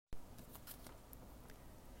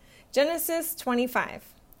Genesis 25.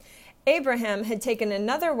 Abraham had taken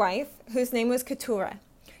another wife, whose name was Keturah.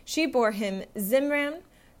 She bore him Zimran,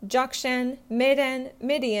 Jokshan, Medan,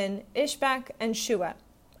 Midian, Ishbak, and Shua.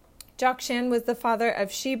 Jokshan was the father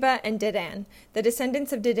of Sheba and Dedan. The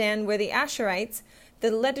descendants of Dedan were the Asherites, the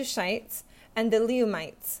Letushites, and the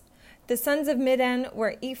Leumites. The sons of Midian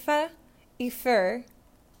were Ephah, Epher,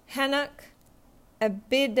 Hanok,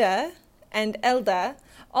 Abida, and Eldah.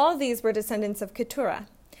 All these were descendants of Keturah.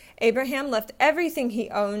 Abraham left everything he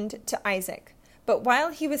owned to Isaac. But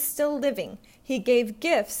while he was still living, he gave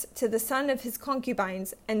gifts to the son of his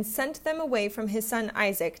concubines and sent them away from his son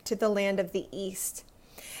Isaac to the land of the east.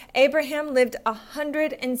 Abraham lived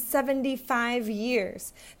 175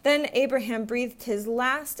 years. Then Abraham breathed his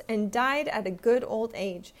last and died at a good old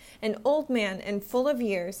age. An old man and full of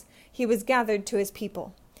years, he was gathered to his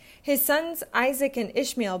people. His sons Isaac and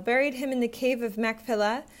Ishmael buried him in the cave of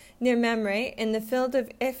Machpelah near Mamre in the field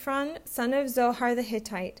of Ephron, son of Zohar the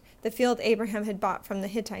Hittite, the field Abraham had bought from the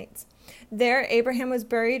Hittites. There Abraham was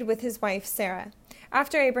buried with his wife Sarah.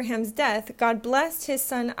 After Abraham's death, God blessed his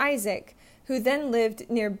son Isaac, who then lived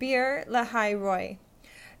near Beer Lahai Roi.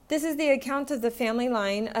 This is the account of the family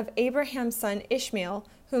line of Abraham's son Ishmael,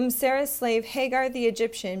 whom Sarah's slave Hagar the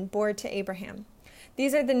Egyptian bore to Abraham.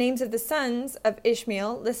 These are the names of the sons of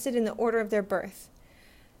Ishmael listed in the order of their birth.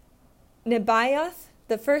 Nebaioth,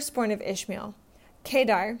 the firstborn of Ishmael,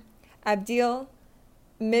 Kedar, Abdil,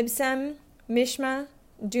 Mibsam, Mishma,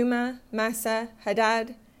 Duma, Massa,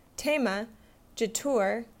 Hadad, Tema,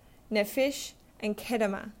 Jetur, Nephish, and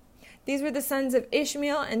Kedemah. These were the sons of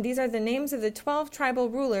Ishmael, and these are the names of the 12 tribal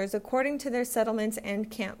rulers according to their settlements and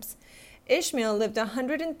camps. Ishmael lived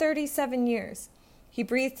 137 years. He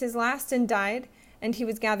breathed his last and died, and he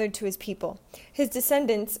was gathered to his people. His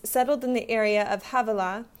descendants settled in the area of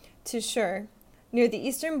Havilah to Shur, near the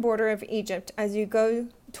eastern border of Egypt as you go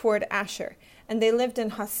toward Asher, and they lived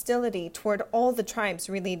in hostility toward all the tribes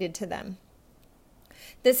related to them.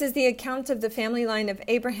 This is the account of the family line of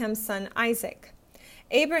Abraham's son Isaac.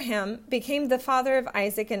 Abraham became the father of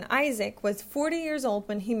Isaac, and Isaac was 40 years old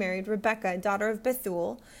when he married Rebekah, daughter of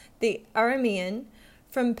Bethuel, the Aramean,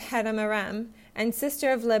 from Paddan Aram, and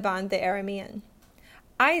sister of Laban the Aramean.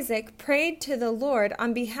 Isaac prayed to the Lord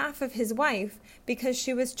on behalf of his wife because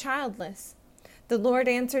she was childless. The Lord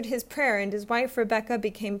answered his prayer, and his wife Rebekah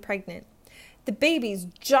became pregnant. The babies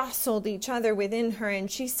jostled each other within her,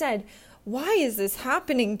 and she said, "Why is this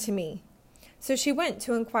happening to me?" So she went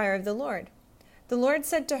to inquire of the Lord. The Lord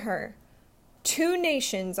said to her, "2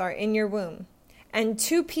 nations are in your womb, and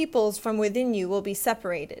 2 peoples from within you will be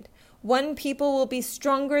separated. One people will be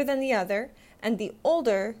stronger than the other, and the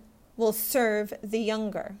older will serve the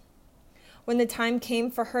younger." When the time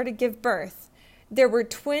came for her to give birth, there were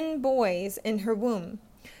twin boys in her womb.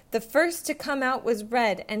 The first to come out was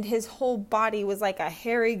red, and his whole body was like a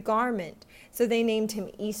hairy garment, so they named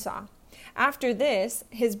him Esau. After this,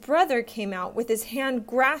 his brother came out with his hand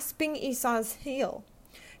grasping Esau's heel,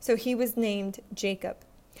 so he was named Jacob.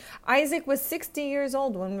 Isaac was 60 years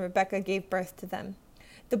old when Rebekah gave birth to them.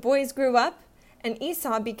 The boys grew up, and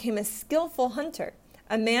Esau became a skillful hunter,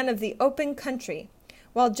 a man of the open country,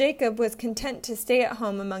 while Jacob was content to stay at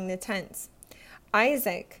home among the tents.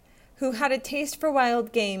 Isaac, who had a taste for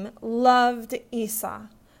wild game, loved Esau,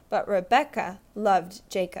 but Rebekah loved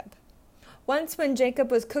Jacob. Once when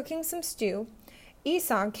Jacob was cooking some stew,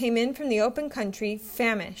 Esau came in from the open country,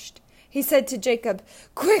 famished. He said to Jacob,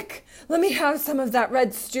 "Quick, let me have some of that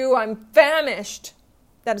red stew. I'm famished."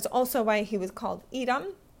 That is also why he was called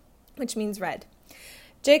Edom, which means red.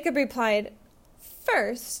 Jacob replied,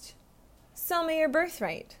 "First, sell me your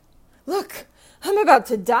birthright." "Look, I'm about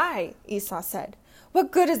to die," Esau said.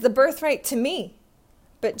 "What good is the birthright to me?"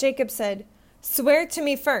 But Jacob said, "Swear to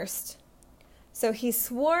me first." So he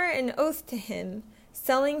swore an oath to him,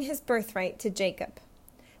 selling his birthright to Jacob.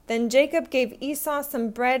 Then Jacob gave Esau some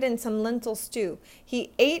bread and some lentil stew.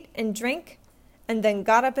 He ate and drank, and then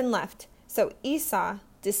got up and left. So Esau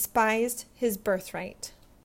despised his birthright.